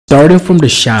Starting from the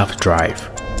shaft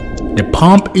drive, the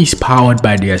pump is powered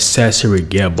by the accessory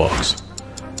gearbox.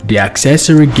 The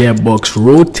accessory gearbox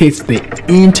rotates the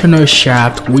internal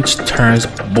shaft, which turns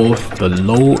both the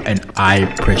low and high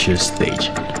pressure stage.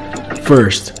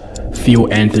 First,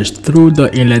 fuel enters through the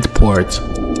inlet port.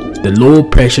 The low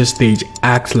pressure stage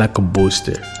acts like a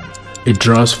booster. It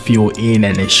draws fuel in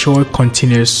and ensures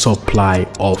continuous supply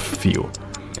of fuel.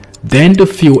 Then the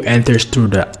fuel enters through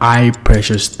the high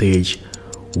pressure stage,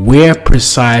 where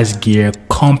precise gear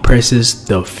compresses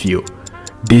the fuel.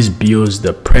 This builds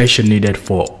the pressure needed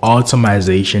for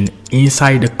optimization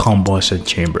inside the combustion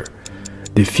chamber.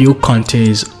 The fuel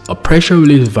contains a pressure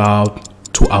release valve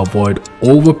to avoid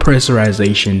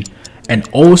overpressurization and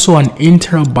also an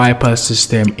internal bypass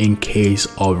system in case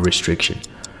of restriction.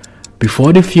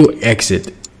 Before the fuel exits,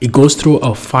 it goes through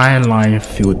a fine line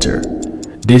filter.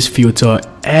 This filter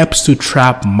helps to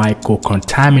trap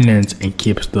microcontaminants and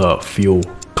keeps the fuel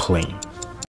clean.